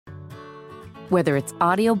Whether it's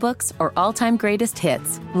audiobooks or all-time greatest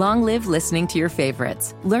hits, long live listening to your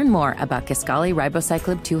favorites. Learn more about Kisqali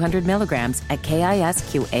Ribociclib 200 milligrams at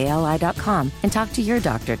KISQALI.com and talk to your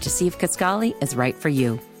doctor to see if Kisqali is right for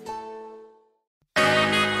you.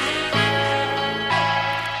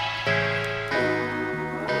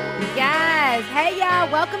 Yes. Hey, y'all.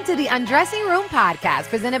 Welcome to the Undressing Room podcast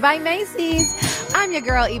presented by Macy's. I'm your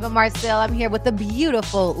girl, Eva Marcel. I'm here with the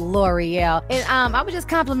beautiful L'Oreal. And I was just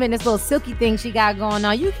complimenting this little silky thing she got going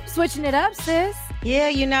on. You keep switching it up, sis. Yeah,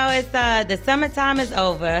 you know, it's the summertime is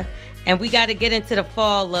over. And we got to get into the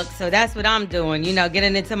fall look. So that's what I'm doing, you know,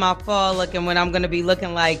 getting into my fall look and what I'm going to be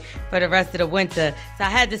looking like for the rest of the winter. So I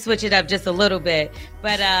had to switch it up just a little bit.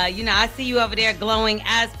 But, you know, I see you over there glowing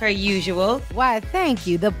as per usual. Why, thank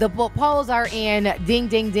you. The polls are in. Ding,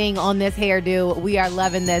 ding, ding on this hairdo. We are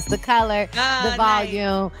loving this. The color, the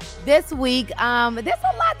volume. Nice. This week, there's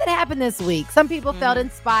a lot that happened this week. Some people felt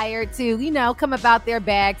inspired to, you know, come about their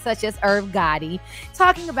bag, such as Irv Gotti,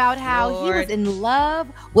 talking about how he was in love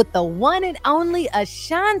with the one and only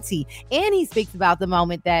Ashanti. And he speaks about the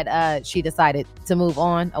moment that she decided to move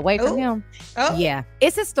on away from him. Oh. Yeah,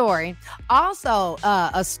 it's a story. Also,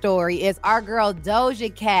 a story is our girl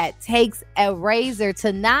Doja Cat takes a razor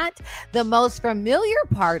to not the most familiar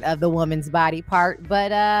part of the woman's body part,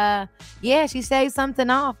 but yeah, she shaves something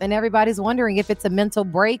off and everybody's wondering if it's a mental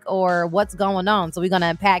break or what's going on. So we're going to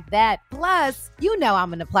unpack that. Plus, you know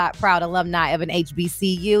I'm a proud alumni of an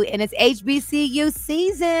HBCU, and it's HBCU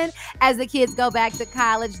season as the kids go back to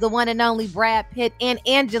college. The one and only Brad Pitt and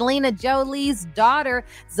Angelina Jolie's daughter,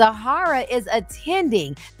 Zahara, is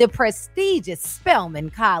attending the prestigious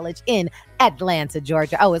Spelman College in Atlanta,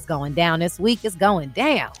 Georgia. Oh, it's going down this week. It's going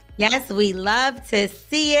down. Yes, we love to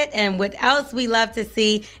see it. And what else we love to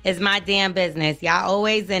see is my damn business. Y'all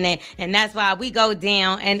always in it. And that's why we go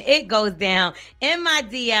down and it goes down in my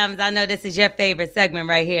DMs. I know this is your favorite segment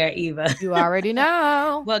right here, Eva. You already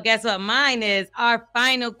know. Well, guess what? Mine is our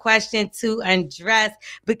final question to undress,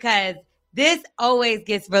 because this always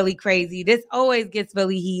gets really crazy. This always gets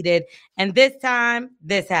really heated. And this time,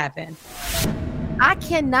 this happened. I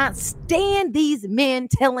cannot stand these men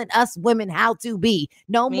telling us women how to be.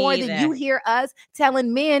 No more than you hear us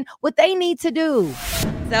telling men what they need to do.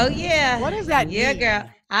 So yeah. What does that mean? Yeah, girl.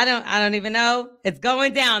 I don't even know. It's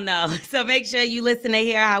going down though. So make sure you listen to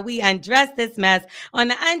hear how we undress this mess on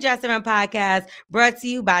the Undressing Room podcast, brought to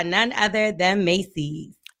you by none other than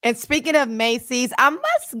Macy's. And speaking of Macy's, I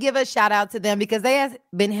must give a shout out to them because they have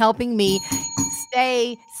been helping me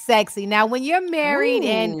stay sexy. Now, when you're married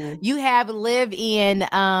and you have live-in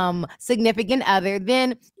significant other,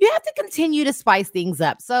 then you have to continue to spice things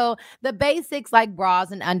up. So the basics like bras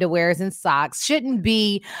and underwears and socks shouldn't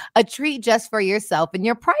be a treat just for yourself and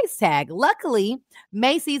your price tag. Luckily,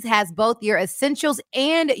 Macy's has both your essentials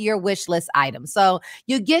and your wish list items. So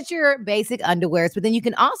you get your basic underwears, but then you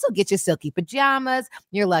can also get your silky pajamas,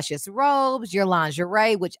 your luscious robes, your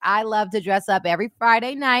lingerie, which I love to dress up every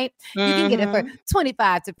Friday night. You can get it for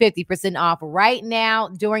 25 to 50% off right now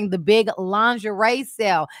during the big lingerie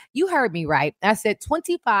sale. You heard me right. I said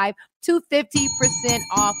 25 to 50%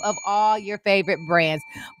 off of all your favorite brands,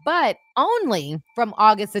 but only from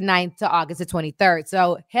August the 9th to August the 23rd.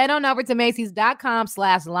 So head on over to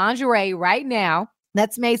Macy's.com/lingerie right now.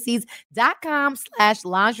 That's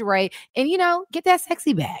Macy's.com/lingerie. And, you know, get that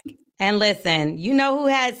sexy bag. And listen, you know who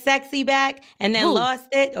had sexy back and then lost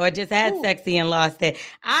it, or just had sexy and lost it?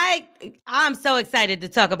 I'm so excited to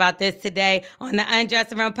talk about this today on the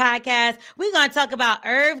Undressing Room podcast. We're going to talk about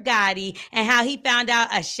Irv Gotti and how he found out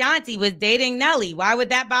Ashanti was dating Nelly. Why would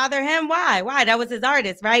that bother him? Why? That was his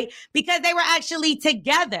artist, right? Because they were actually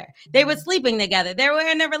together. They were sleeping together. They were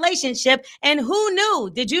in a relationship. And who knew?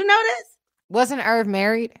 Did you notice? Wasn't Irv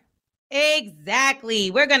married?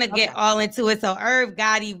 Exactly. We're going to get all into it. So Irv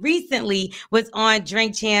Gotti recently was on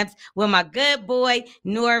Drink Champs with my good boy,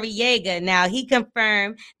 Noriega. Now, he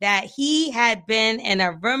confirmed that he had been in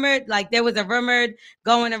a rumored, like there was a rumor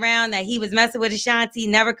going around that he was messing with Ashanti,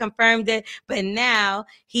 never confirmed it. But now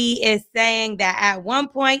he is saying that at one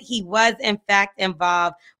point he was in fact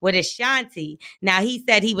involved with Ashanti. Now, he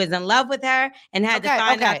said he was in love with her and had to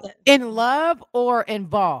find out. In love or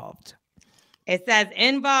involved? It says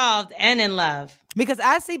involved and in love. Because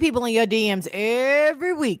I see people in your DMs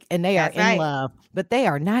every week and they are in love, but they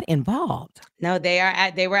are not involved. No, they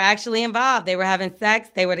were actually involved. They were having sex.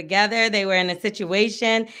 They were together. They were in a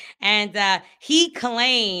situation. And he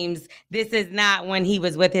claims this is not when he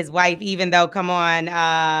was with his wife, even though, come on,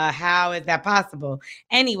 how is that possible?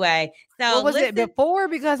 Anyway, so was it before?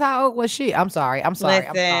 Because how old was she? I'm sorry. Listen,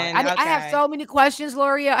 I have so many questions,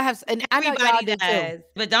 Loria. And I know y'all do too.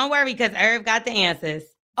 But don't worry, because Irv got the answers.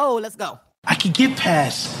 Oh, let's go. I could get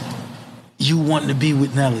past you wanting to be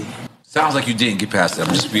with Nelly. Sounds like you didn't get past that.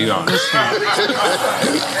 I'm just being honest.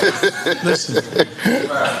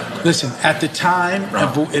 Listen. At the time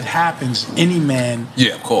it happens, any man,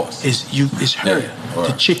 yeah, of course, is hurt. Yeah,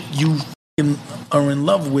 right. The chick you are in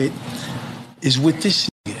love with is with this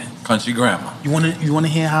nigga. Country grandma. You wanna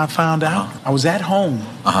hear how I found out? I was at home.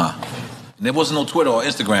 And there wasn't no Twitter or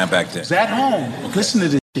Instagram back then. I was at home. Okay. Listen to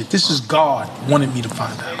this shit. This is God wanted me to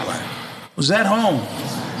find out. Right. I was at home.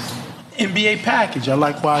 NBA package. I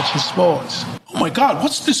like watching sports. Oh my God,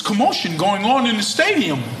 what's this commotion going on in the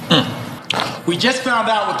stadium? We just found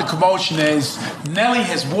out what the commotion is. Nelly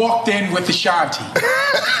has walked in with Ashanti.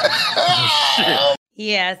 Oh, shit.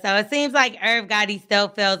 Yeah, so it seems like Irv Gotti still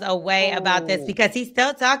feels a way about this because he's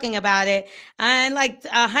still talking about it. And like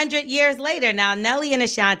 100 years later now, Nelly and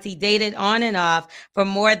Ashanti dated on and off for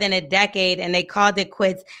more than a decade, and they called it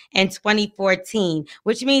quits in 2014,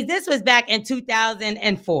 which means this was back in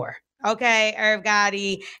 2004. Okay, Irv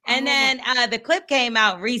Gotti. And then the clip came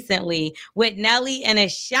out recently with Nelly and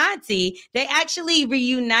Ashanti. They actually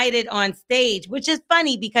reunited on stage, which is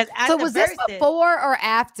funny because so was this before or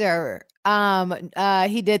after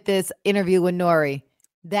he did this interview with Nori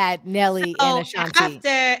that Nelly and Ashanti?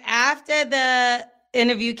 After the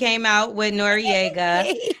interview came out with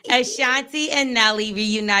Noriega, Ashanti and Nelly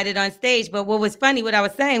reunited on stage. But what was funny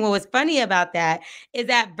about that is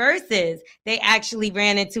that Versus, they actually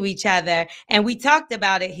ran into each other, and we talked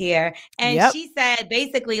about it here. And she said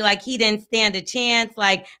basically like he didn't stand a chance.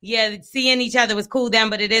 Like, yeah, seeing each other was cool then,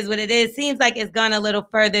 but it is what it is. Seems like it's gone a little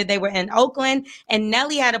further. They were in Oakland, and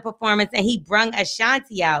Nelly had a performance, and he brung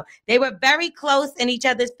Ashanti out. They were very close in each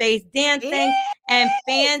other's face, dancing, and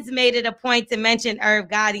fans made it a point to mention Irv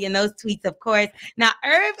Gotti in those tweets, of course. Now,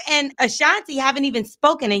 Irv and Ashanti haven't even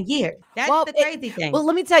spoken in years. That's the crazy thing. Well,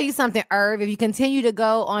 let me tell you something, Irv. If you continue to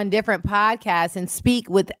go on different podcasts and speak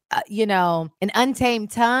with, an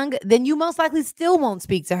untamed tongue, then you most likely still won't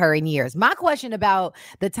speak to her in years. My question about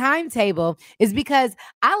the timetable is because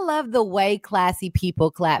I love the way classy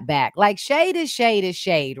people clap back. Like shade is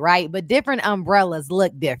shade, right? But different umbrellas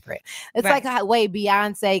look different. It's like the way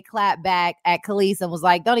Beyonce clapped back at Khalees and was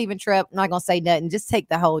like, don't even trip. I'm not going to say nothing. Just take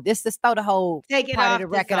the whole, just throw the whole part of the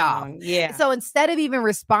record off. Yeah. So instead of even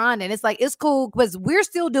responding, it's like, it's cool because we're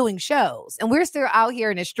still doing shows and we're still out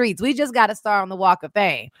here in the streets. We just got a star on the Walk of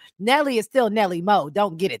Fame. Nelly is still Nelly Mo.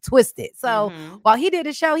 Don't get it twisted. So while he did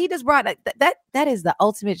a show, he just brought that is the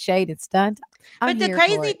ultimate shade and stunt. But the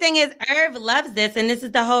crazy thing is Irv loves this, and this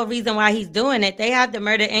is the whole reason why he's doing it. They have the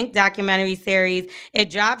Murder Inc. documentary series. It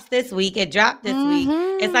drops this week. It dropped this week.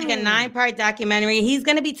 It's like a 9-part documentary. He's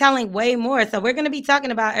going to be telling way more. So we're going to be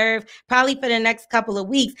talking about Irv probably for the next couple of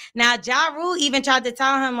weeks. Now, Ja Rule even tried to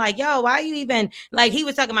tell him like, yo, why are you even, like he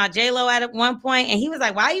was talking about J-Lo at one point, and he was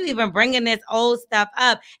like, why are you even bringing this old stuff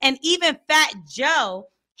up? And even Fat Joe,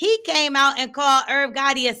 he came out and called Irv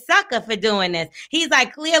Gotti a sucker for doing this. He's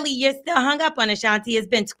like, clearly you're still hung up on Ashanti. It's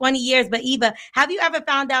been 20 years. But Eva, have you ever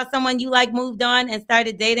found out someone you like moved on and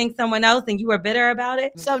started dating someone else and you were bitter about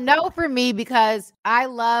it? So no for me, because I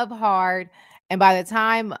love hard. And by the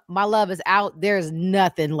time my love is out, there's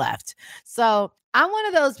nothing left. So I'm one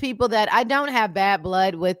of those people that I don't have bad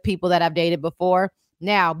blood with people that I've dated before.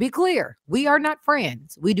 Now, be clear, we are not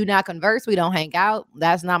friends. We do not converse. We don't hang out.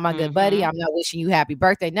 That's not my good buddy. I'm not wishing you happy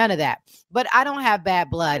birthday. None of that. But I don't have bad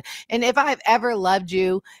blood. And if I've ever loved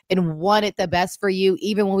you and wanted the best for you,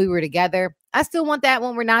 even when we were together, I still want that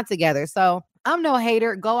when we're not together. So I'm no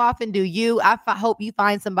hater. Go off and do you. I hope you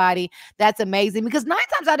find somebody that's amazing, because 9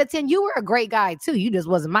 times out of 10, you were a great guy too. You just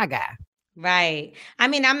wasn't my guy. Right. I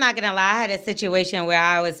mean, I'm not going to lie. I had a situation where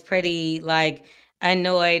I was pretty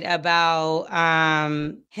annoyed about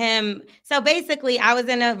him. So basically, I was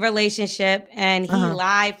in a relationship and he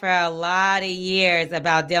lied for a lot of years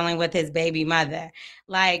about dealing with his baby mother.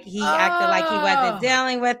 Like he acted like he wasn't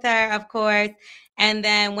dealing with her, of course. And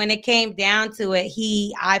then when it came down to it,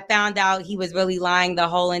 I found out he was really lying the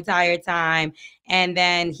whole entire time. And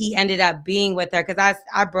then he ended up being with her because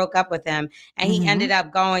I broke up with him, and he ended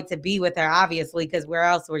up going to be with her, obviously, because where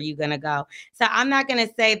else were you going to go? So I'm not going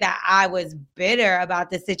to say that I was bitter about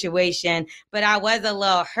the situation, but I was a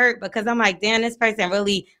little hurt because I'm like, damn, this person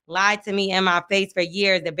really lied to me in my face for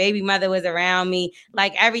years. The baby mother was around me,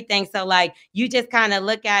 like everything. So like, you just kind of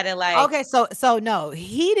look at it like. Okay, so no,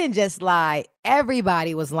 he didn't just lie.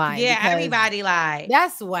 Everybody was lying. Yeah, everybody lied.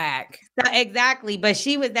 That's whack. So exactly. But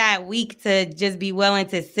she was that weak to just be willing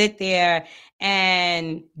to sit there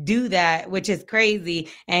and do that, which is crazy.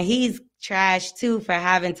 And he's trash too for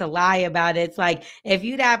having to lie about it. It's like, if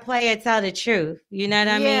you that player, tell the truth. You know what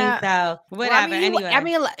I mean? So whatever. Well,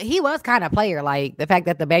 anyway. he was kind of player, like the fact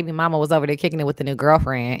that the baby mama was over there kicking it with the new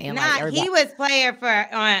girlfriend, and like He was player for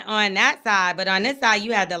on that side, but on this side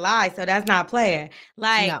you had to lie, so that's not player.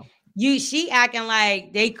 Like No. she acting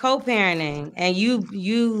like they co-parenting, and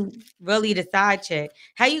you really the side chick.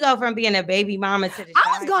 How you go from being a baby mama to the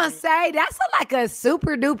I was gonna chick? say that's like a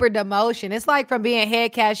super duper demotion. It's like from being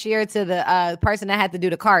head cashier to the person that had to do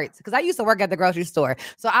the carts. Because I used to work at the grocery store,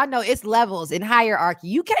 so I know it's levels in hierarchy.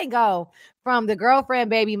 You can't go from the girlfriend,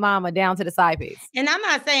 baby mama down to the side piece. And I'm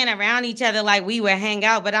not saying around each other like we would hang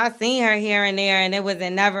out, but I seen her here and there, and it was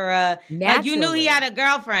never like you knew he had a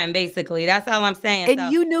girlfriend. Basically, that's all I'm saying.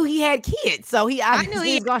 And you knew he had kids, so I knew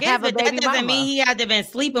he was gonna have a baby mama. That doesn't mean he had to been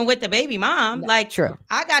sleeping with the baby mom. No, like, true.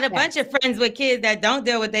 I got a bunch of friends with kids that don't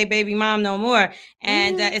deal with their baby mom no more,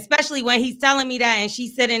 and especially when he's telling me that, and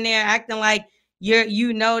she's sitting there acting like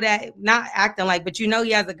you know that, not acting like, but you know he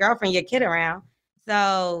has a girlfriend, your kid around.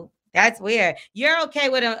 So that's weird. You're okay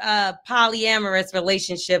with a polyamorous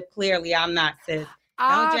relationship. Clearly, I'm not, sis.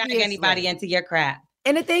 Don't drag anybody into your crap.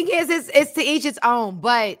 And the thing is, it's to each its own.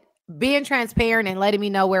 But being transparent and letting me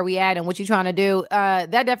know where we at and what you're trying to do, that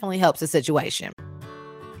definitely helps the situation.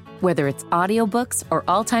 Whether it's audiobooks or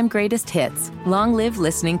all-time greatest hits, long live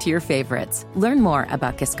listening to your favorites. Learn more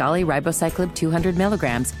about Kisqali Ribociclib 200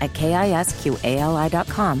 milligrams at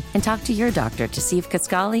KISQALI.com and talk to your doctor to see if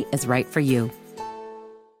Kisqali is right for you.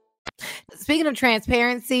 Speaking of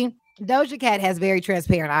transparency, Doja Cat has very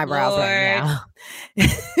transparent eyebrows right now.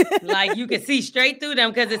 Like you can see straight through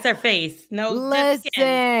them because it's her face. No,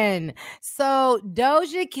 listen. So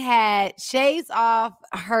Doja Cat shaves off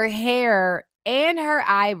her hair and her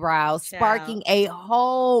eyebrows, sparking a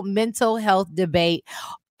whole mental health debate.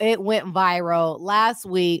 It went viral last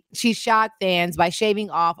week. She shocked fans by shaving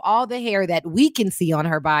off all the hair that we can see on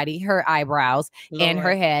her body, her eyebrows, and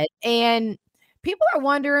her head. And people are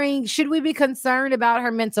wondering, should we be concerned about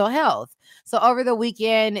her mental health? So over the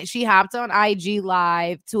weekend, she hopped on IG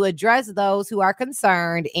Live to address those who are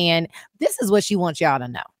concerned. And this is what she wants y'all to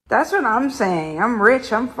know. That's what I'm saying. I'm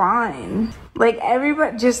rich. I'm fine. Like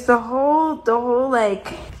everybody, just the whole like,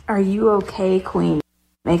 are you okay, queen?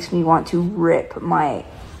 Makes me want to rip my,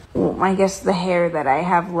 I guess the hair that I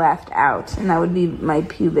have left out. And that would be my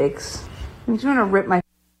pubics. I just want to rip my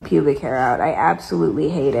pubic hair out. I absolutely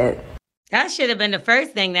hate it. That should have been the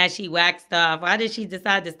first thing that she waxed off. Why did she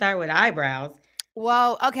decide to start with eyebrows?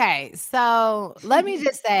 Well, okay. So let me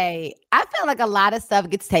just say, I feel like a lot of stuff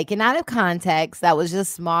gets taken out of context. That was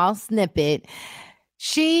just a small snippet.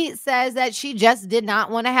 She says that she just did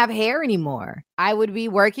not want to have hair anymore. I would be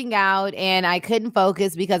working out and I couldn't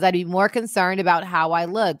focus because I'd be more concerned about how I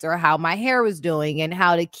looked or how my hair was doing and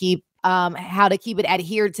how to keep it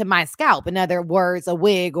adhered to my scalp. In other words, a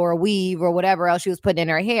wig or a weave or whatever else she was putting in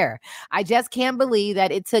her hair. I just can't believe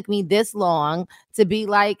that it took me this long to be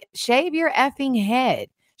like, shave your effing head.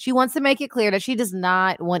 She wants to make it clear that she does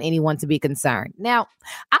not want anyone to be concerned. Now,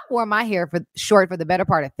 I wore my hair short for the better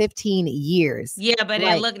part of 15 years. Yeah, but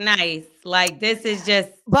it looked nice. Like, this is just...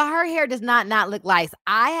 But her hair does not look nice.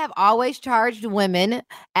 I have always charged women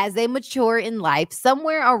as they mature in life,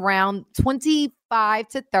 somewhere around 25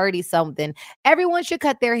 to 30 something. Everyone should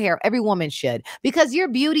cut their hair. Every woman should. Because your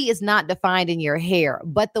beauty is not defined in your hair.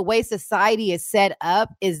 But the way society is set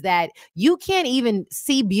up is that you can't even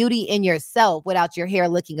see beauty in yourself without your hair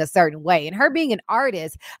looking a certain way. And her being an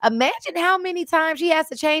artist, imagine how many times she has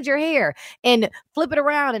to change her hair and flip it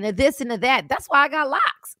around and this and that. That's why I got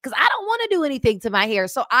locks. Because I don't want to do anything to my hair.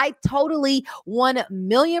 So I totally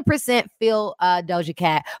 1,000,000% feel Doja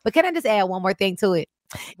Cat. But can I just add one more thing to it?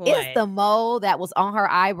 It's the mole that was on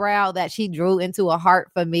her eyebrow that she drew into a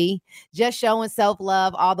heart for me, just showing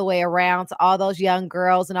self-love all the way around to all those young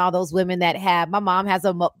girls and all those women that have, my mom has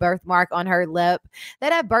a birthmark on her lip,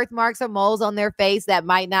 that have birthmarks or moles on their face that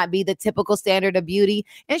might not be the typical standard of beauty,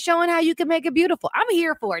 and showing how you can make it beautiful. I'm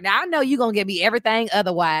here for it. Now, I know you're going to give me everything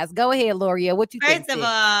otherwise. Go ahead, Loria. What you think? First of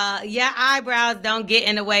all, your eyebrows don't get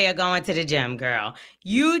in the way of going to the gym, girl.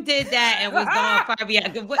 You did that and was going far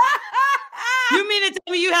beyond. You mean to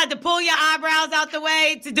tell me you had to pull your eyebrows out the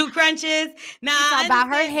way to do crunches? Nah, about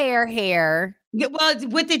her hair. Well,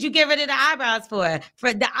 what did you get rid of the eyebrows for?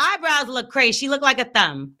 For the eyebrows look crazy. She looked like a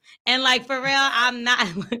thumb. And like, for real, I'm not...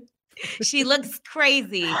 She looks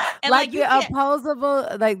crazy. And like the opposable,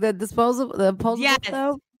 like the disposable yes.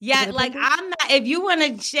 though? Yeah, like I'm not, if you want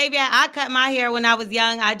to shave your hair, I cut my hair when I was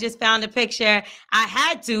young. I just found a picture. I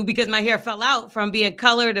had to because my hair fell out from being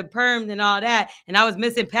colored and permed and all that. And I was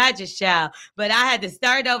missing patches, child. But I had to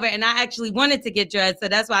start over and I actually wanted to get dreads. So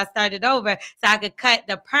that's why I started over so I could cut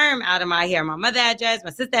the perm out of my hair. My mother had dreads, my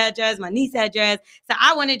sister had dreads, my niece had dreads. So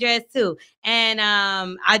I wanted dreads too. And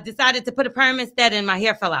I decided to put a perm instead and my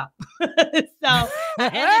hair fell out. So I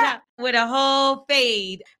ended up with a whole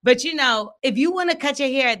fade. But you know, if you want to cut your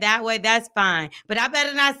hair that way, that's fine. But I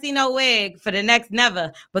better not see no wig for the next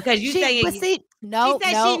never because you say she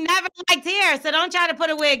never liked hair, so don't try to put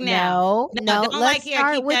a wig now. No. Don't like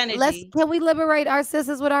hair. Keep the energy. Can we liberate our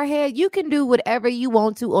sisters with our hair? You can do whatever you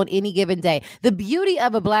want to on any given day. The beauty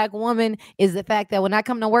of a Black woman is the fact that when I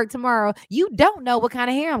come to work tomorrow, you don't know what kind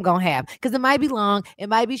of hair I'm gonna have because it might be long, it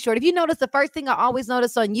might be short. If you notice, the first thing I always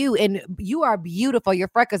notice on you, and you are beautiful, your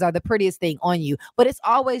freckles are the prettiest thing on you, but it's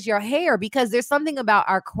always your hair because there's something about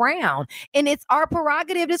our crown, and it's our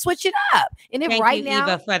prerogative to switch it up. And if Thank right you, now,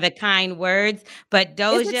 Eva, for the kind words. But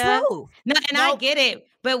Doja, I get it.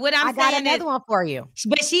 But what I'm saying is, I got another one for you.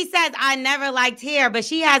 But she says I never liked hair, but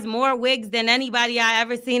she has more wigs than anybody I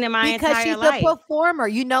ever seen in my entire life. Because she's a performer.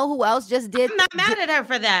 You know who else just did? I'm not mad at her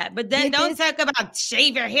for that. But then don't talk about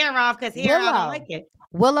shave your hair off because hair, I don't like it.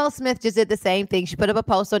 Willow Smith just did the same thing. She put up a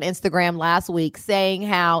post on Instagram last week saying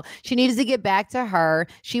how she needed to get back to her.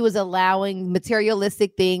 She was allowing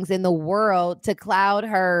materialistic things in the world to cloud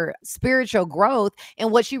her spiritual growth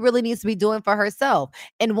and what she really needs to be doing for herself.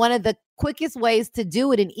 And one of the quickest ways to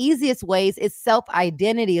do it and easiest ways is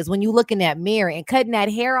self-identity, is when you look in that mirror and cutting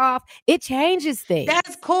that hair off, it changes things.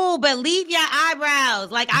 That's cool, but leave your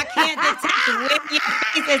eyebrows. Like, I can't detect where your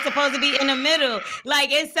face is supposed to be in the middle.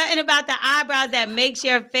 Like, it's something about the eyebrows that makes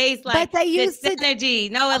your face like this energy.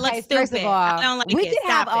 No, it looks stupid. First of all, I don't like we it.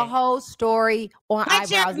 can have a whole story on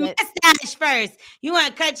cut eyebrows. Your mustache first. You want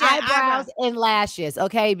to cut your eyebrows and lashes,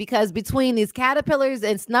 okay? Because between these caterpillars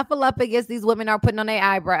and snuffleupagus these women are putting on their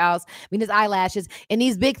eyebrows, his eyelashes, and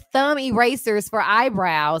these big thumb erasers for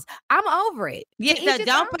eyebrows, I'm over it. Yeah, so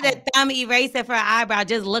don't put a thumb eraser for an eyebrow.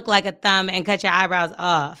 Just look like a thumb and cut your eyebrows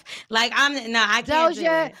off. Like, I can't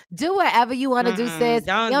Doja, do whatever you want to do, sis.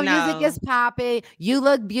 Your music is popping. You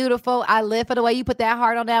look beautiful. I live for the way you put that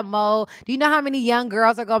heart on that mold. Do you know how many young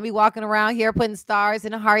girls are going to be walking around here putting stars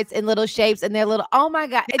and hearts and little shapes and their little, oh my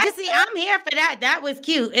God. I'm here for that. That was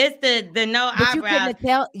cute. It's the no but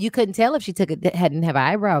eyebrows. You couldn't tell if she hadn't have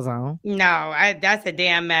eyebrows on. No, that's a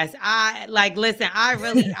damn mess. Listen,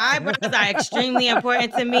 eyebrows are extremely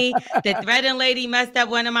important to me. The threading lady messed up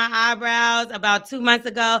one of my eyebrows about 2 months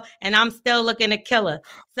ago, and I'm still looking to kill her.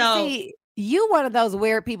 So see, you one of those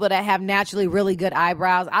weird people that have naturally really good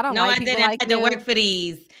eyebrows. I don't like people like you. I had to work for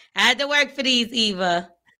these. I had to work for these, Eva.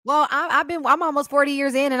 Well, I'm almost 40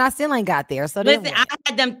 years in and I still ain't got there. So listen, I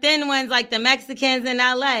had them thin ones like the Mexicans in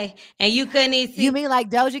LA, and you couldn't even see. You mean like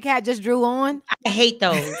Doja Cat just drew on? I hate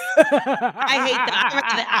those. I hate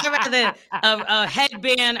those. I'd rather a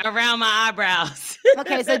headband around my eyebrows.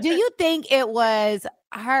 Okay, so do you think it was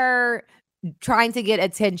her trying to get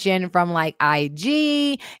attention from like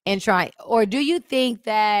IG and or do you think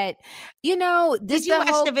that, did you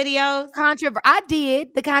watch the videos? I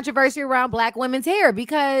did. The controversy around Black women's hair,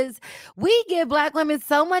 because we give Black women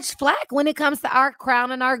so much flack when it comes to our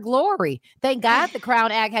crown and our glory. Thank God the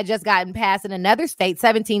Crown Act had just gotten passed in another state.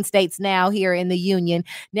 17 states now here in the union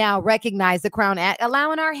now recognize the Crown Act,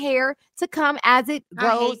 allowing our hair to come as it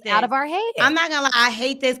grows out of our head. I'm not gonna lie, I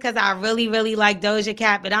hate this because I really, really like Doja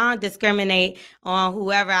Cat, but I don't discriminate on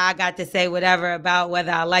whoever I got to say whatever about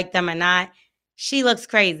whether I like them or not. She looks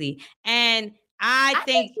crazy. And I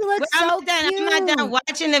think she looks so cute. I'm not done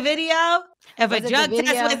watching the video. If a drug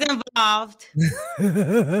test was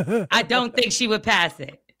involved, I don't think she would pass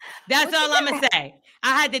it. That's all I'm going to say.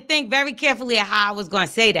 I had to think very carefully of how I was going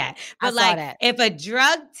to say that. But if a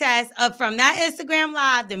drug test from that Instagram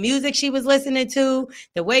live, the music she was listening to,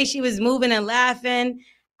 the way she was moving and laughing,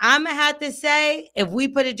 I'm going to have to say, if we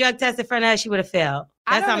put a drug test in front of her, she would have failed.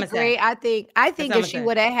 That's I don't agree. I think if she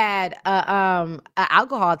would have had an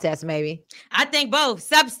alcohol test, maybe. I think both.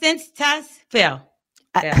 Substance test, fail.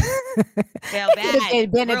 Yeah. Fail bad. Could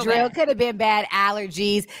have been a drill. Could have been bad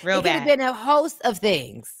allergies. Could have been a host of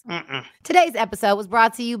things. Today's episode was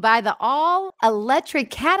brought to you by the all-electric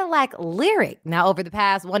Cadillac Lyric. Now, over the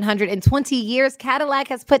past 120 years, Cadillac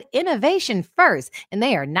has put innovation first, and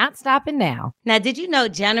they are not stopping now. Now, did you know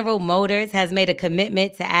General Motors has made a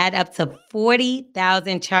commitment to add up to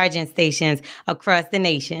 40,000 charging stations across the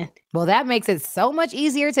nation? Well, that makes it so much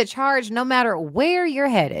easier to charge no matter where you're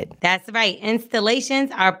headed. That's right.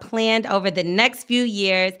 Installations are planned over the next few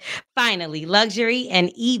years. Finally, luxury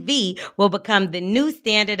and EV will become the new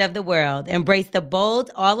standard of the world. Embrace the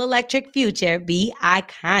bold, all-electric future. Be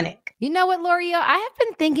iconic. You know what, L'Oreal? I have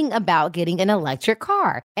been thinking about getting an electric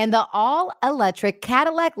car. And the all-electric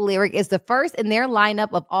Cadillac Lyric is the first in their lineup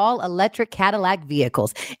of all-electric Cadillac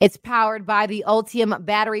vehicles. It's powered by the Ultium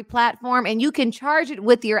battery platform, and you can charge it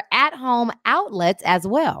with your at-home outlets as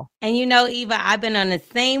well. And you know, Eva, I've been on the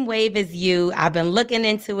same wave as you. I've been looking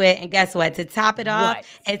into it. And guess what? To top it off,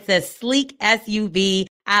 it's a sleek SUV.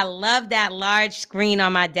 I love that large screen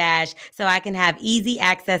on my dash so I can have easy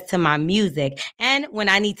access to my music and when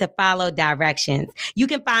I need to follow directions. You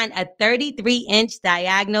can find a 33-inch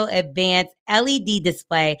diagonal advanced LED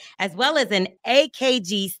display as well as an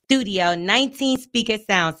AKG Studio 19-speaker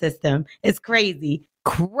sound system. It's crazy.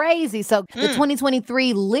 So the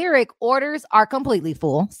 2023 Lyric orders are completely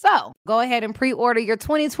full. So go ahead and pre-order your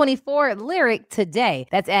 2024 Lyric today.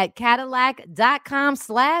 That's at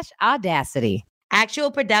Cadillac.com/audacity.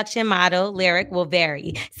 Actual production model Lyric will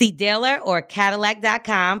vary. See dealer or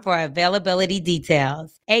Cadillac.com for availability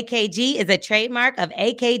details. AKG is a trademark of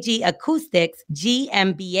AKG Acoustics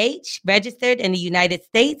GmbH, registered in the United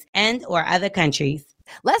States and or other countries.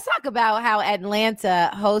 Let's talk about how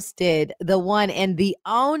Atlanta hosted the one and the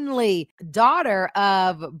only daughter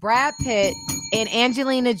of Brad Pitt and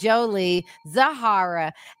Angelina Jolie,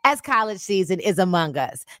 Zahara, as college season is among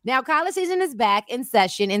us. Now, college season is back in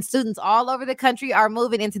session, and students all over the country are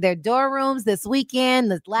moving into their dorm rooms this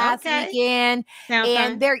weekend, this last weekend,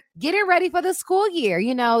 and they're getting ready for the school year.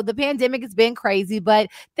 You know, the pandemic has been crazy, but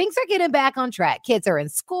things are getting back on track. Kids are in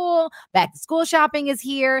school, back to school shopping is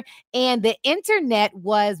here, and the internet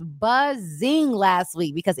was buzzing last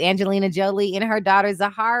week because Angelina Jolie and her daughter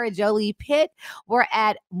Zahara Jolie Pitt were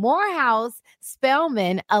at Morehouse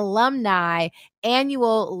Spelman alumni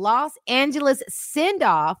annual Los Angeles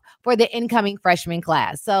send-off for the incoming freshman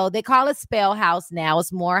class. So they call it Spell House now.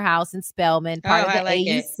 It's Morehouse and Spelman, part of the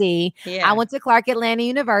AUC. Yeah. I went to Clark Atlanta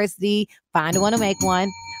University. Find one to make one.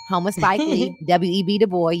 Home of Spike Lee, W.E.B. Du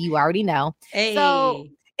Bois. You already know. Hey. So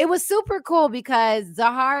it was super cool because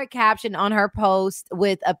Zahara captioned on her post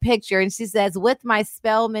with a picture and she says, "With my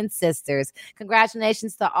Spelman sisters,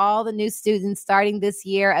 congratulations to all the new students starting this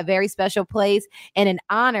year, a very special place and an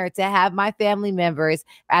honor to have my family members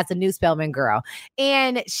as a new Spelman girl."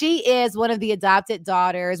 And she is one of the adopted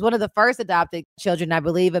daughters, one of the first adopted children, I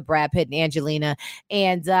believe, of Brad Pitt and Angelina.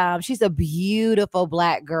 And she's a beautiful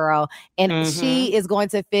Black girl and she is going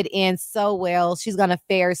to fit in so well. She's going to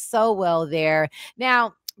fare so well there.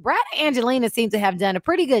 Now, Brad and Angelina seem to have done a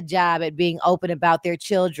pretty good job at being open about their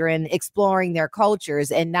children, exploring their cultures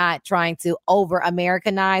and not trying to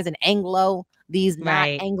over-Americanize and Anglo these not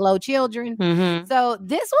Anglo children. So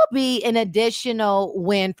this will be an additional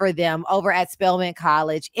win for them over at Spelman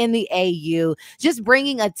College in the AU, just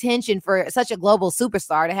bringing attention for such a global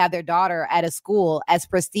superstar to have their daughter at a school as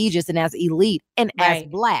prestigious and as elite and as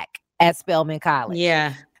Black as Spelman College.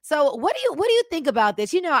 Yeah. So what do you think about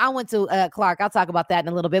this? You know, I went to Clark. I'll talk about that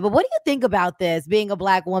in a little bit. But what do you think about this, being a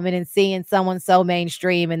Black woman and seeing someone so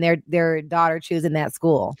mainstream and their daughter choosing that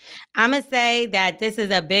school? I'm going to say that this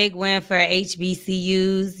is a big win for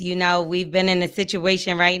HBCUs. You know, we've been in a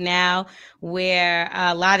situation right now where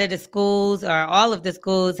a lot of the schools or all of the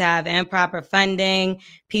schools have improper funding.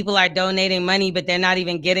 People are donating money, but they're not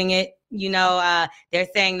even getting it. You know, they're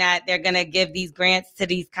saying that they're going to give these grants to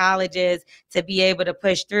these colleges to be able to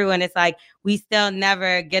push through. And it's like, we still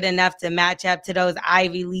never get enough to match up to those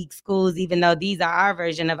Ivy League schools, even though these are our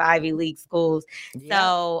version of Ivy League schools. Yep.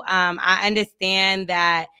 So I understand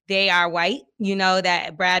that they are white, you know,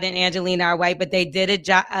 that Brad and Angelina are white, but they did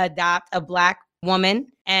adopt a Black woman,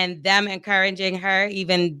 and them encouraging her,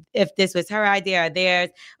 even if this was her idea or theirs,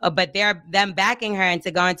 but them backing her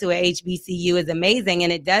into going to a HBCU is amazing.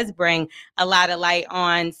 And it does bring a lot of light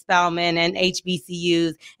on Spelman and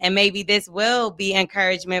HBCUs. And maybe this will be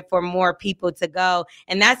encouragement for more people to go.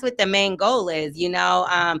 And that's what the main goal is. You know,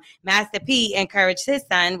 Master P encouraged his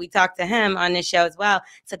son, we talked to him on this show as well,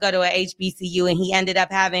 to go to a HBCU. And he ended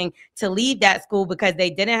up having to leave that school because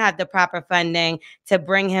they didn't have the proper funding to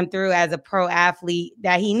bring him through as a pro athlete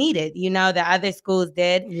that he needed, you know, the other schools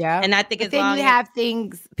did. Yeah. And I think but then you have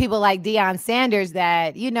people like Deion Sanders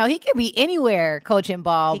that, you know, he could be anywhere coaching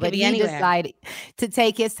ball, but he decided to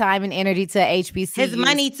take his time and energy to HBCU. His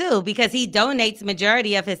money too, because he donates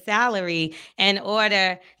majority of his salary in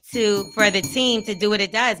order for the team to do what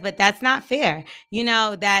it does. But that's not fair. You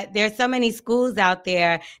know, that there's so many schools out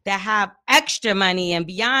there that have extra money and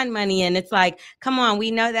beyond money. And it's like, come on,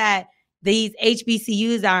 we know that these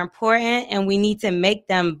HBCUs are important and we need to make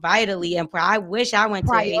them vitally important. I wish I went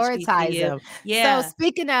to prioritize HBCU. them. Yeah. So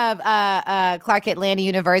speaking of Clark Atlanta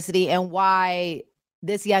University and why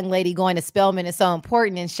this young lady going to Spelman is so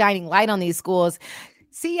important and shining light on these schools,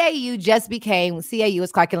 CAU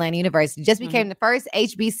is Clark Atlanta University, just became the first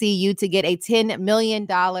HBCU to get a $10 million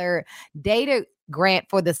data grant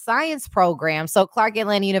for the science program. So Clark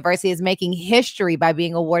Atlanta University is making history by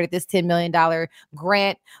being awarded this $10 million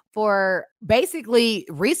grant for basically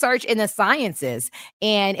research in the sciences.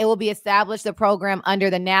 And it will be established, the program, under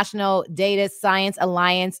the National Data Science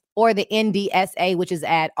Alliance, or the NDSA, which is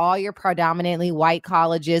at all your predominantly white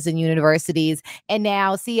colleges and universities. And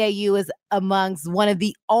now CAU is amongst one of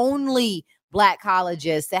the only Black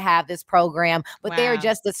colleges to have this program, but they're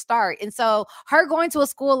just the start. And so her going to a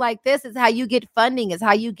school like this is how you get funding, is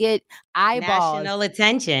how you get eyeballs. National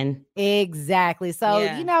attention. Exactly. So,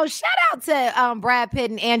 shout out to Brad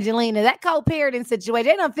Pitt and Angelina, that co-parenting situation.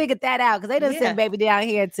 They done figured that out because they done sent baby down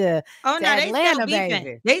here to Atlanta,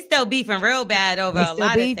 baby. They still beefing real bad over a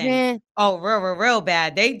lot of things. Oh, real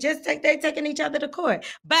bad. They're taking each other to court.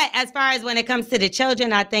 But as far as when it comes to the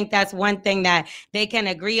children, I think that's one thing that they can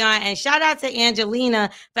agree on. And shout out to Angelina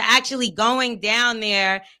for actually going down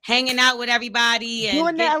there, hanging out with everybody. And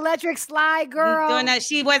doing the electric slide, girl. Doing that.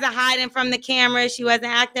 She wasn't hiding from the camera. She wasn't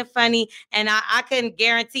acting funny. And I can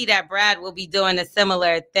guarantee that Brad will be doing a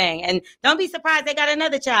similar thing. And don't be surprised they got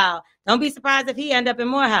another child. Don't be surprised if he end up in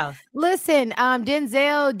Morehouse. Listen,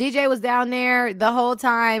 DJ was down there the whole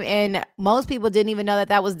time, and most people didn't even know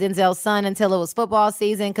that was Denzel's son until it was football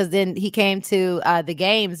season, because then he came to the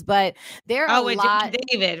games. But there are a lot.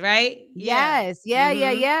 David, right? Yes,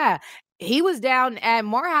 yeah. He was down at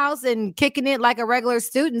Morehouse and kicking it like a regular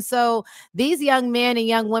student. So these young men and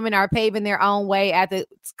young women are paving their own way at the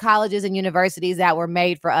colleges and universities that were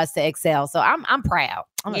made for us to excel. So I'm proud.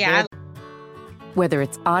 Whether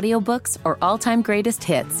it's audiobooks or all-time greatest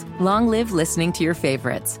hits, long live listening to your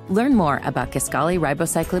favorites. Learn more about Kisqali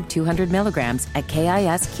Ribociclib 200 milligrams at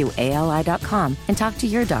KISQALI.com and talk to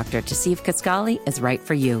your doctor to see if Kisqali is right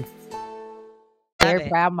for you. Very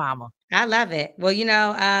proud mama. I love it. Well,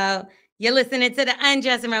 you're listening to the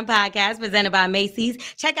Undress and Run podcast presented by Macy's.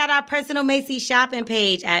 Check out our personal Macy's shopping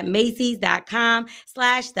page at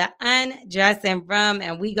Macy's.com/the Undress and Run.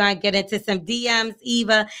 And we're going to get into some DMs,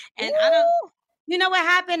 Eva. And you know what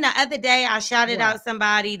happened the other day? I shouted out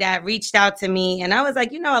somebody that reached out to me, and I was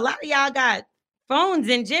like, a lot of y'all got phones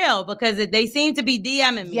in jail because they seem to be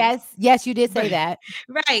DMing me. Yes, you did say that.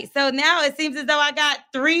 Right. So now it seems as though I got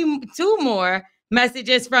two more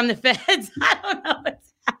messages from the feds. I don't know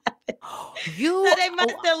what's happening. So they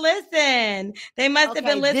must have listened. They must have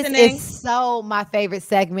been listening. This is so my favorite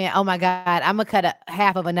segment. Oh my God. I'm going to cut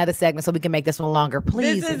half of another segment so we can make this one longer.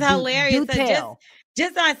 Please. This is hilarious. Do tell.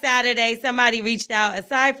 Just on Saturday, somebody reached out.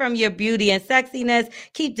 Aside from your beauty and sexiness,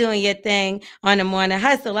 keep doing your thing on the Morning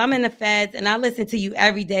Hustle. I'm in the feds and I listen to you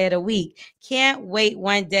every day of the week. Can't wait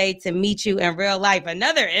one day to meet you in real life.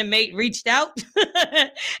 Another inmate reached out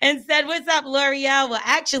and said, "What's up, L'Oreal?" Well,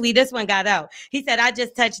 actually, this one got out. He said, "I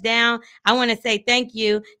just touched down. I want to say thank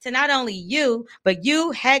you to not only you, but you,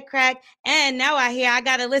 Head Crack, and now I hear I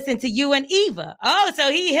got to listen to you and Eva." Oh,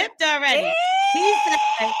 so he hipped already. He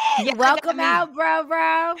said, welcome out, bro.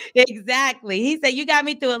 Exactly. He said, "You got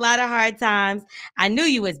me through a lot of hard times. I knew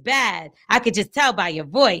you was bad. I could just tell by your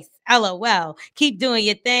voice. LOL. Keep doing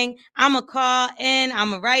your thing. I'm a call in.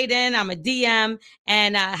 I'm a write in. I'm a DM,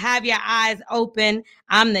 and have your eyes open.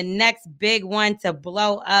 I'm the next big one to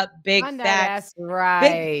blow up. Big facts." That's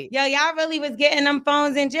right. Y'all really was getting them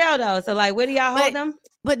phones in jail though. So like, where do y'all hold them?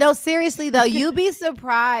 But no, seriously though, you'd be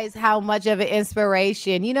surprised how much of an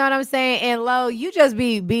inspiration, you know what I'm saying? And Lo, you just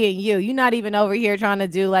be being you. You're not even over here trying to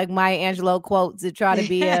do like Maya Angelou quotes to try to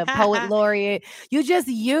be a poet laureate. You just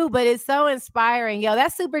you, but it's so inspiring.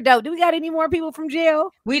 That's super dope. Do we got any more people from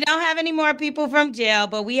jail? We don't have any more people from jail,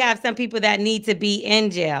 but we have some people that need to be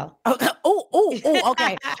in jail. Okay.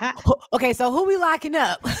 Okay, so who we locking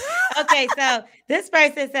up? Okay, so this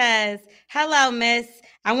person says, "Hello, miss.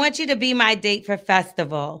 I want you to be my date for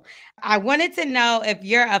festival. I wanted to know if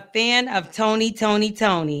you're a fan of Tony.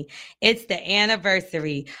 It's the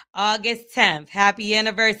anniversary, August 10th. Happy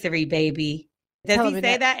anniversary, baby." Does he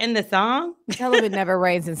say that in the song? Tell him it never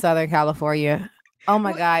rains in Southern California. Oh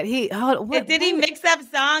my God. Did he mix up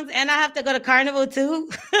songs and I have to go to Carnival too?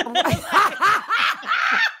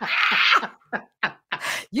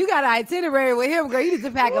 You got an itinerary with him, girl. You need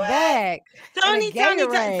to pack a bag. Tony.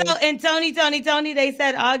 So in Tony, they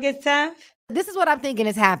said August 10th? This is what I'm thinking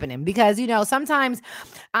is happening because, sometimes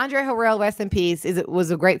Andre Harrell, rest in peace,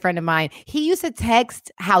 was a great friend of mine. He used to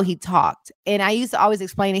text how he talked. And I used to always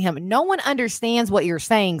explain to him, no one understands what you're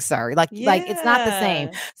saying, sir. Like it's not the same.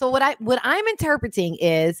 So what I'm interpreting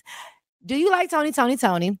is, do you like Tony?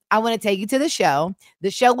 I want to take you to the show.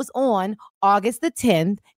 The show was on August the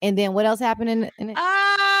 10th. And then what else happened in it?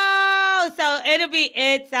 Oh, so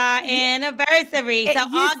it's our anniversary. So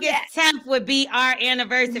August 10th would be our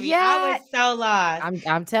anniversary. Yeah. I was so lost.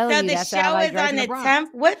 I'm telling you. So the show is on the 10th.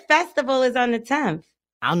 What festival is on the 10th?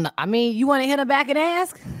 You want to hit her back and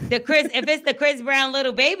ask? If it's the Chris Brown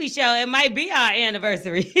Little Baby show, it might be our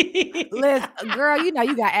anniversary. Listen, girl, you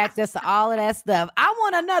got access to all of that stuff. I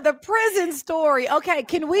want another prison story. Okay,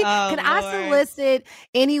 can I solicit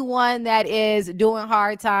anyone that is doing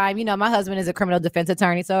hard time? My husband is a criminal defense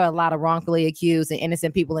attorney, so a lot of wrongfully accused and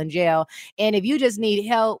innocent people in jail. And if you just need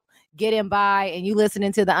help getting by and you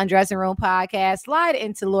listening to the Undressing Room podcast, slide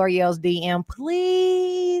into L'Oreal's DM,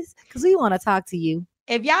 please, because we want to talk to you.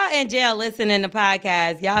 If y'all in jail listening to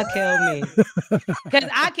podcasts, y'all kill me. Because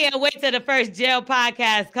I can't wait till the first jail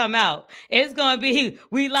podcast come out. It's going to be,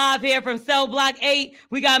 we live here from Cell Block 8.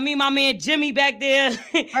 We got me, my man Jimmy back there.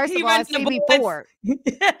 First of all, CB4.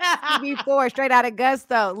 CB4, straight out of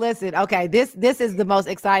Gusto. Listen, okay, this is the most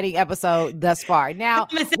exciting episode thus far. Now,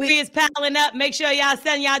 Mississippi is piling up. Make sure y'all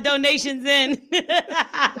send y'all donations in.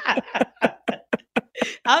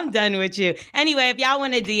 I'm done with you. Anyway, if y'all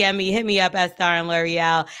want to DM me, hit me up at Star and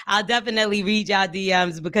L'Oreal. I'll definitely read y'all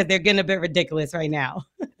DMs because they're getting a bit ridiculous right now.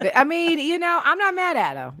 I mean, I'm not mad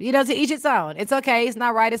at them. To each its own. It's okay. It's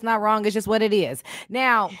not right. It's not wrong. It's just what it is.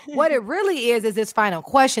 Now, what it really is this final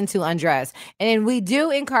question to undress. And we do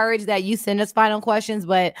encourage that you send us final questions,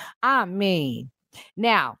 but now,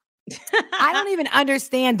 I don't even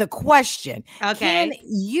understand the question. Okay. Can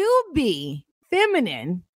you be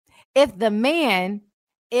feminine if the man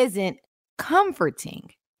isn't comforting?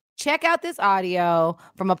 Check out this audio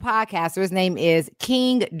from a podcaster. His name is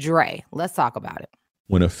King Dre. Let's talk about it.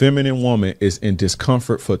 When a feminine woman is in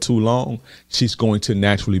discomfort for too long, she's going to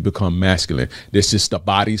naturally become masculine. This is the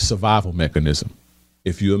body's survival mechanism.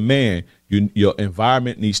 If you're a man, your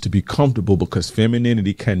environment needs to be comfortable because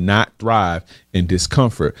femininity cannot thrive in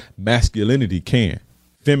discomfort. Masculinity can.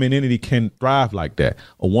 Femininity can thrive like that.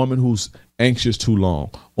 A woman who's anxious too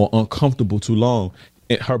long or uncomfortable too long,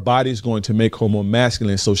 her body is going to make her more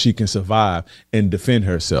masculine so she can survive and defend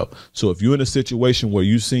herself. So if you're in a situation where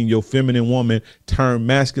you've seen your feminine woman turn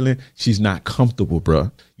masculine, she's not comfortable,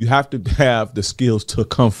 bruh. You have to have the skills to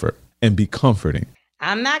comfort and be comforting.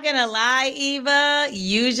 I'm not going to lie, Eva.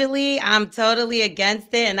 Usually I'm totally against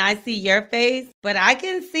it and I see your face, but I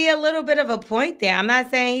can see a little bit of a point there. I'm not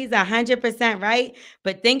saying he's 100% right,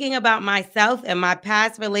 but thinking about myself and my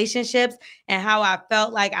past relationships and how I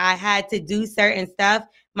felt like I had to do certain stuff,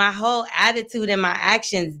 my whole attitude and my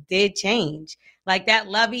actions did change. Like that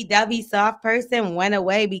lovey-dovey soft person went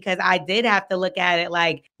away because I did have to look at it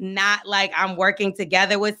like not like I'm working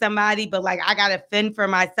together with somebody, but like I got to fend for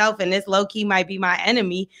myself and this low-key might be my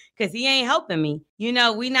enemy because he ain't helping me. We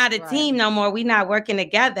not a team no more. We not working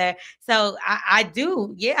together. So I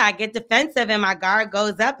get defensive and my guard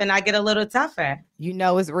goes up and I get a little tougher.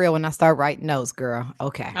 It's real when I start writing notes, girl.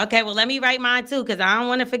 Okay, well, let me write mine too because I don't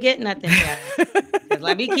want to forget nothing.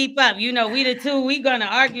 Let me keep up. We the two, we going to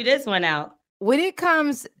argue this one out. When it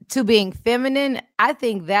comes to being feminine, I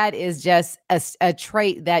think that is just a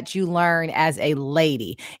trait that you learn as a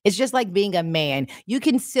lady. It's just like being a man. You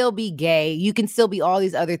can still be gay. You can still be all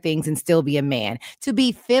these other things and still be a man. To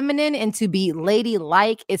be feminine and to be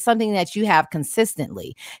ladylike is something that you have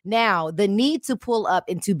consistently. Now, the need to pull up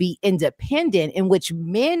and to be independent, in which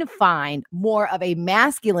men find more of a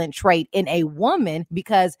masculine trait in a woman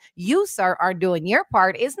because you, sir, are doing your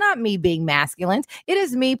part. It's not me being masculine. It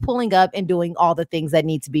is me pulling up and doing all the things that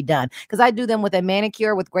need to be done because I do them with a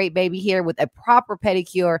manicure, with great baby hair, with a proper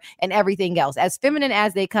pedicure and everything else, as feminine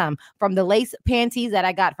as they come, from the lace panties that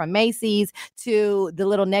I got from Macy's to the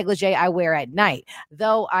little negligee I wear at night,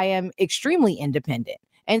 though I am extremely independent.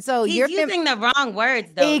 And so you're using the wrong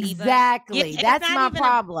words, though. Exactly. That's my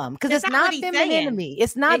problem because it's not femininity.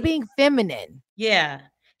 It's not being feminine. Yeah.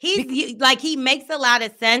 He makes a lot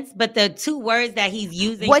of sense, but the two words that he's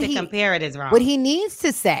using to compare it is wrong. What he needs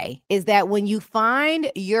to say is that when you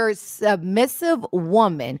find your submissive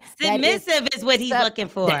woman, submissive is what he's looking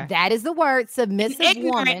for. That is the word, submissive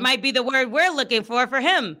ignorant woman. Might be the word we're looking for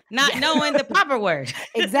him, not knowing the proper word.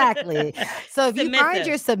 Exactly. So if you find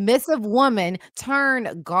your submissive woman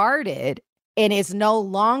turn guarded, and is no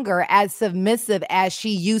longer as submissive as she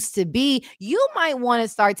used to be, you might want to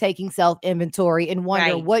start taking self-inventory and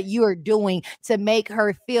wonder what you're doing to make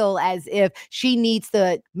her feel as if she needs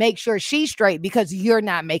to make sure she's straight because you're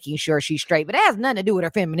not making sure she's straight. But it has nothing to do with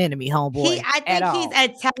her femininity, homeboy. I think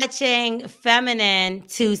he's attaching feminine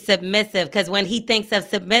to submissive, because when he thinks of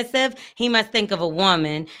submissive, he must think of a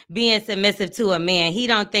woman being submissive to a man. He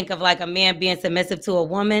don't think of like a man being submissive to a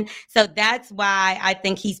woman. So that's why I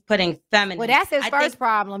think he's putting feminine. Well, that's his first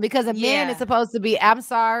problem, because a man is supposed to be, I'm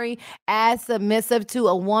sorry, as submissive to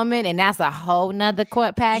a woman, and that's a whole nother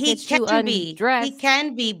package to undress. He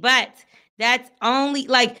can be, but that's only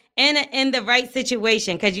like in the right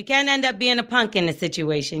situation, because you can end up being a punk in a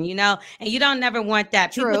situation, you know, and you don't never want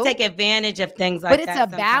that. True. People take advantage of things like that. But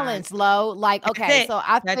it's a balance, Lo. Like, okay, so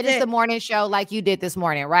I finished the morning show like you did this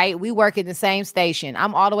morning, right? We work in the same station.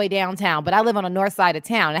 I'm all the way downtown, but I live on the north side of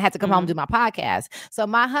town. I had to come home and do my podcast. So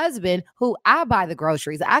my husband, who I buy the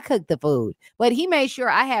groceries, I cook the food, but he made sure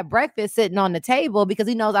I had breakfast sitting on the table because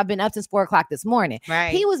he knows I've been up since 4:00 this morning.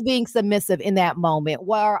 Right. He was being submissive in that moment,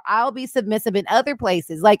 where I'll be submissive in other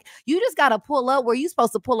places. Like, you just got to pull up where you're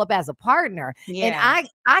supposed to pull up as a partner. Yeah. And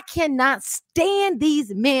I cannot stand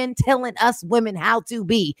these men telling us women how to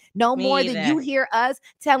be no more than you hear us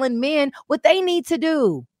telling men what they need to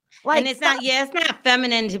do. Like, and it's not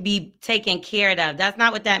feminine to be taken care of. That's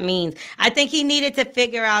not what that means. I think he needed to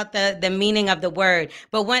figure out the meaning of the word.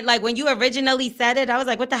 But when you originally said it, I was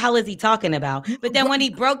like, what the hell is he talking about? But then when he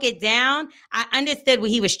broke it down, I understood what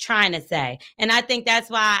he was trying to say. And I think that's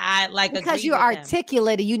why I because you're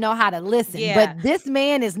articulate and you know how to listen. Yeah. But this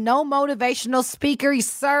man is no motivational speaker,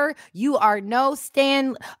 sir. You are no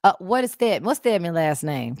what is that? What's Stedman's last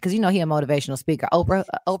name? Because you know he a motivational speaker. Oprah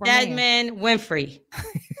Stedman Winfrey.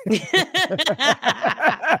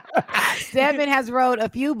 Stedman has wrote a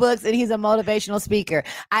few books and he's a motivational speaker.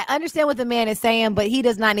 I understand what the man is saying, but he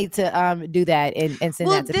does not need to do that and send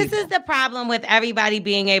that to people. This is the problem with everybody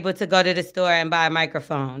being able to go to the store and buy a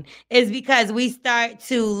microphone, is because we start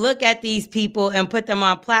to look at these people and put them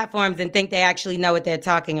on platforms and think they actually know what they're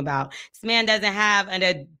talking about. This man doesn't have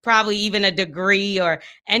probably even a degree or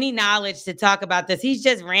any knowledge to talk about this. He's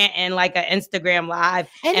just ranting like an Instagram live.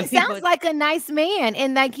 And it sounds like a nice man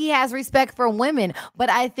and like he has respect for women, but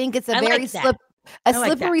I think it's a very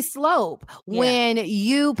slippery slope when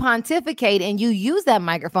you pontificate and you use that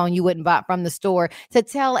microphone you wouldn't buy from the store to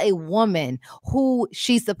tell a woman who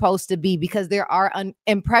she's supposed to be, because there are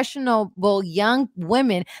impressionable young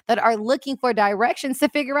women that are looking for directions to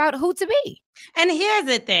figure out who to be. And here's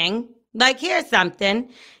the thing, here's something,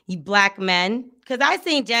 you black men, because I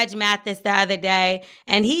seen Judge Mathis the other day,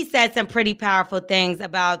 and he said some pretty powerful things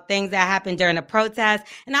about things that happened during a protest.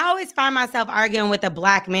 And I always find myself arguing with a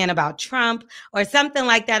black man about Trump or something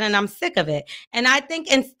like that, and I'm sick of it. And I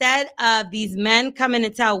think instead of these men coming to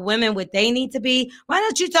tell women what they need to be, why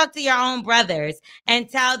don't you talk to your own brothers and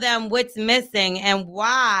tell them what's missing and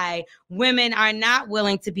why women are not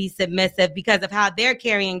willing to be submissive because of how they're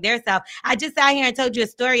carrying themselves. I just sat here and told you a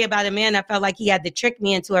story about a man that felt like he had to trick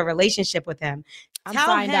me into a relationship with him. I'm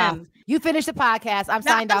signed off. You finished the podcast. I'm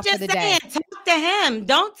signed off for the day. Talk to him.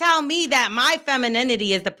 Don't tell me that my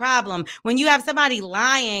femininity is the problem when you have somebody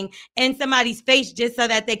lying in somebody's face just so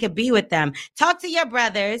that they could be with them. Talk to your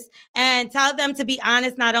brothers and tell them to be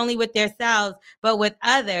honest, not only with themselves, but with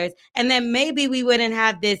others. And then maybe we wouldn't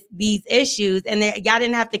have these issues, and y'all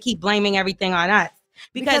didn't have to keep blaming everything on us.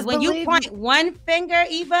 Because when you point one finger,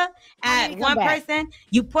 Eva, at one person,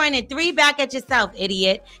 you pointed 3 back at yourself,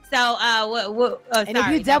 idiot. So, and if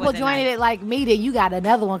you double jointed it like me, then you got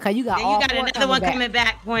another one. Cause you got another one coming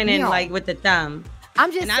back pointing with the thumb.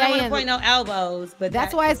 I'm just saying. I don't want to point no elbows, but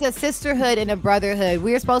that's why it's a sisterhood and a brotherhood.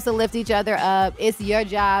 We're supposed to lift each other up. It's your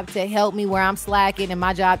job to help me where I'm slacking, and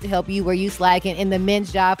my job to help you where you slacking, and the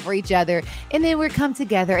men's job for each other. And then we come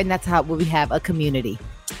together, and that's how we have a community.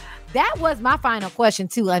 That was my final question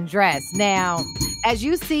to undress. Now, as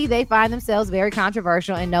you see, they find themselves very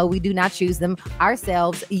controversial, and no, we do not choose them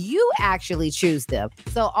ourselves. You actually choose them.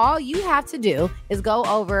 So all you have to do is go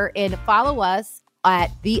over and follow us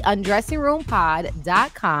at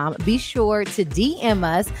theundressingroompod.com. Be sure to DM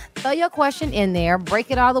us, throw your question in there, break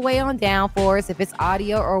it all the way on down for us if it's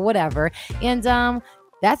audio or whatever. And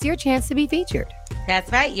that's your chance to be featured.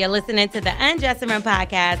 That's right. You're listening to the Undressing Room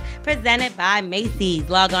Podcast presented by Macy's.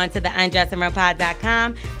 Log on to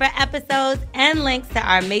theundressingroompod.com for episodes and links to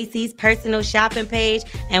our Macy's personal shopping page.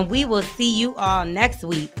 And we will see you all next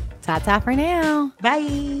week. Ta-ta for now.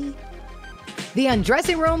 Bye. The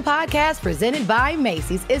Undressing Room podcast presented by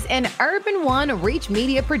Macy's is an Urban One Reach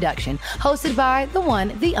Media production, hosted by the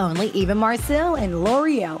one, the only Eva Marcel and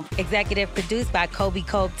L'Oreal. Executive produced by Kobe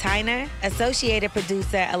Cope Tyner. Associated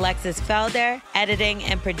producer Alexis Felder. Editing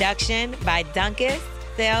and production by Duncan.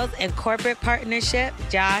 Sales and corporate partnership,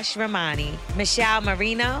 Josh Ramani, Michelle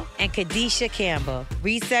Marino, and Kadisha Campbell.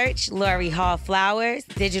 Research, Lori Hall Flowers.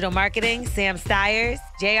 Digital marketing, Sam Stiers,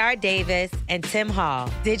 J.R. Davis, and Tim Hall.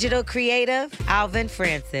 Digital creative, Alvin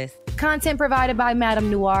Francis. Content provided by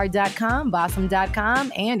MadameNoir.com,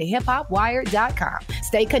 Bossum.com, and HipHopWire.com.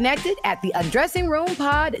 Stay connected at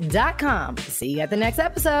theundressingroompod.com. See you at the next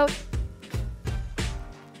episode.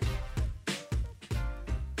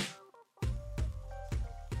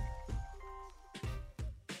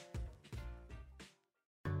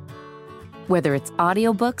 Whether it's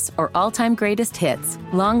audiobooks or all-time greatest hits,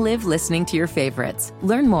 long live listening to your favorites.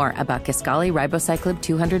 Learn more about Kisqali Ribociclib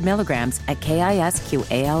 200 milligrams at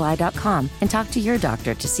KISQALI.com and talk to your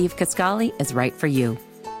doctor to see if Kisqali is right for you.